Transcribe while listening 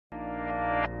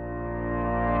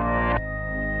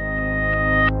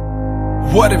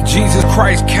What if Jesus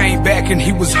Christ came back and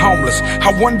he was homeless?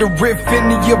 I wonder if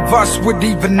any of us would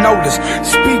even notice.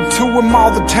 Speak to him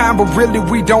all the time, but really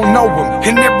we don't know him.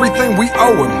 And everything we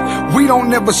owe him, we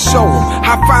don't ever show him.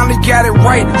 I finally got it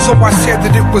right, so I said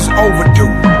that it was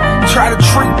overdue. Try to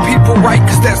treat people right,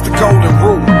 cause that's the golden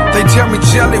rule. They tell me,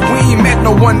 Jelly, we ain't met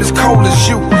no one as cold as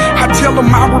you. I tell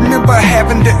them I remember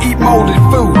having to eat molded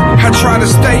food. I try to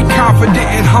stay confident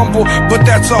and humble, but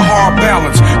that's a hard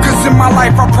balance. Cause in my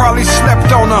life I probably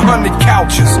slept on 100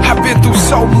 couches. I've been through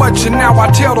so much and now I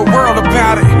tell the world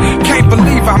about it. Can't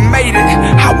believe I made it,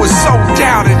 I was so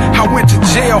doubted. I went to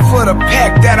jail for the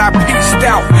pack that I pieced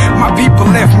out. My people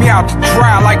left me out to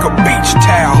dry like a beach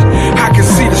towel. I can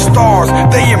see the stars,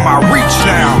 they in my reach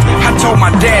now. I told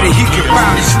my daddy he could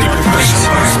finally sleep in peace.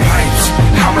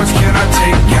 How much can I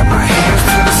take? Got my hands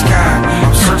to the sky.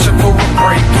 I'm searching for a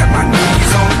break. Got my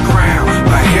knees on the ground.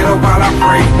 My head up while I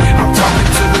pray. I'm talking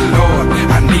to the Lord.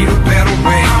 I need a better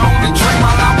way. I only drink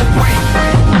while I'm awake.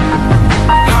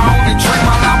 I only drink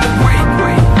while I'm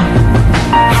awake.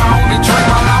 I only drink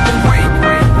while I'm awake.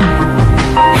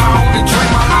 I only drink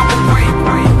while I'm awake.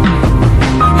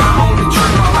 I only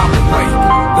drink while I'm awake.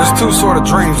 There's two sort of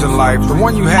dreams in life. The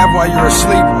one you have while you're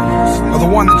asleep, or the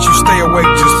one that you stay awake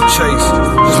just to chase.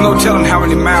 There's no telling how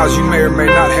many miles you may or may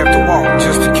not have to walk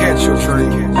just to catch your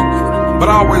dream. But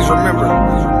always remember,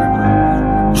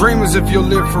 dream as if you'll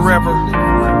live forever,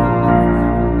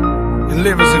 and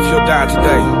live as if you'll die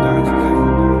today.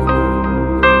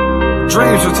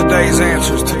 Dreams are today's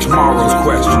answers to tomorrow's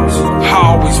questions.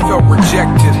 I always felt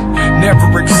rejected,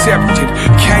 never accepted.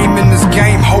 Came in this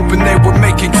game hoping they would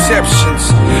make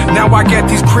exceptions. Now I got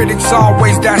these critics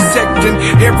always dissecting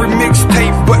every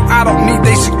mixtape, but I don't need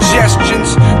their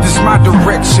suggestions. This my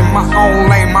direction, my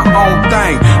own lane, my own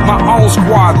thing. My own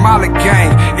squad, Molly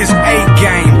gang, is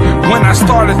A-game. When I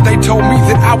started they told me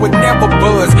that I would never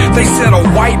buzz. They said a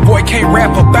white boy can't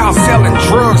rap about selling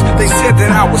drugs. They said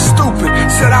that I was stupid,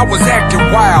 said I was acting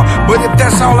wild. But if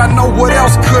that's all I know, what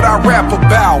else could I rap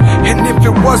about? And if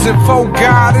it wasn't for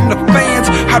God and the fans,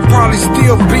 I'd probably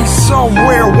still be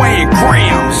somewhere weighing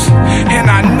grams. And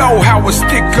I know how a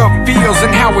stick-up feels,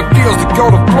 and how it feels to go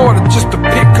to Florida just to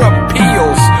pick up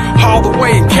pills. All the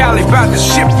way in Cali, about to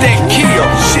ship that kill.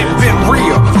 Shit been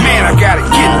real, man, I gotta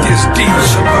get this deal.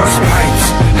 Bust pipes,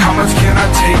 how much can I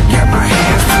take? Got my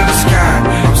hands to the sky,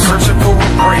 I'm searching for a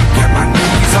break. Got my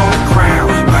knees on the ground,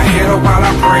 my head up while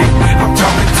I pray. I'm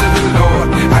talking to the Lord,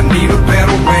 I need a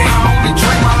better way. I only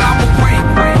drink while I'm awake.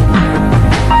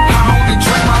 I only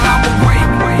drink while I'm awake.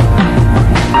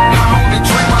 I only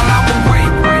drink while I'm awake.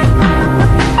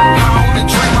 I only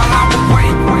drink while I'm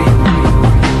awake.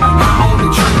 I only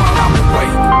drink while I'm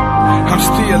awake. I'm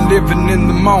still living in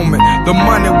the moment. The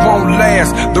money won't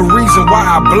last, the reason why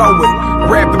I blow it.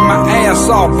 Rapping my ass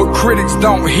off, but critics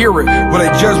don't hear it. Will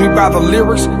they judge me by the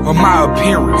lyrics or my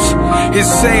appearance? It's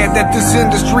sad that this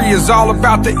industry is all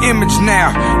about the image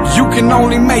now. You can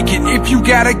only make it if you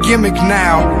got a gimmick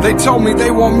now. They told me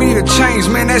they want me to change,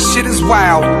 man, that shit is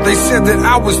wild. They said that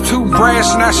I was too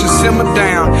brash and I should simmer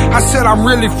down. I said I'm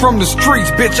really from the streets,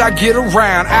 bitch, I get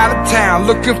around. Out of town,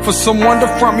 looking for someone to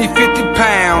front me 50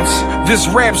 pounds. This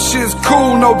rap shit's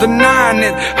cool, no denying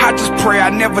it. I just pray I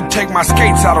never take my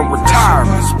skates out of retirement.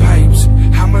 Pipes,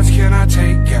 how much can I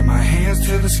take? Got my hands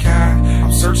to the sky,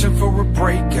 I'm searching for a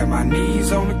break. Got my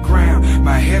knees on the ground,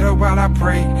 my head up while I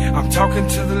pray. I'm talking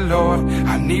to the Lord,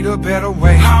 I need a better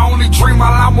way. I only dream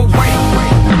while I'm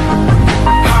awake.